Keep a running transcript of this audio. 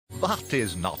That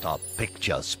is not a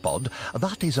picture, Spud.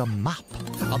 That is a map.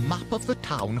 A map of the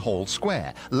town hall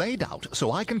square, laid out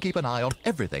so I can keep an eye on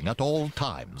everything at all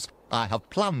times. I have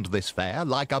planned this fair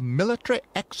like a military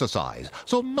exercise,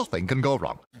 so nothing can go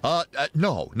wrong.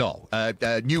 No.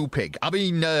 New pig. I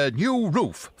mean, new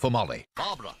roof for Molly.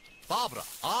 Barbara,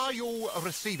 are you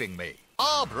receiving me?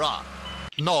 Barbara!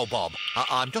 No, Bob.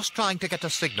 I'm just trying to get a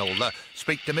signal.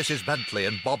 Speak to Mrs. Bentley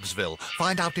in Bobsville.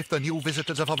 Find out if the new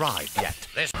visitors have arrived yet.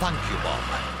 Thank you,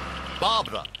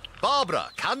 Bob. Barbara,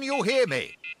 can you hear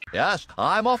me? Yes,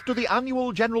 I'm off to the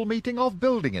annual general meeting of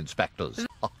building inspectors.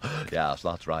 Yes,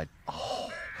 that's right. Oh,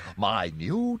 my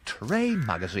new train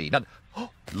magazine. And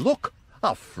look,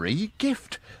 a free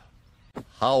gift.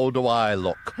 How do I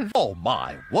look? Oh,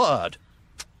 my word.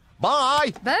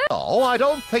 Bye! Oh, I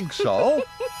don't think so.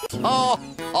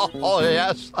 Oh,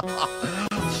 yes.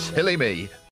 Silly me.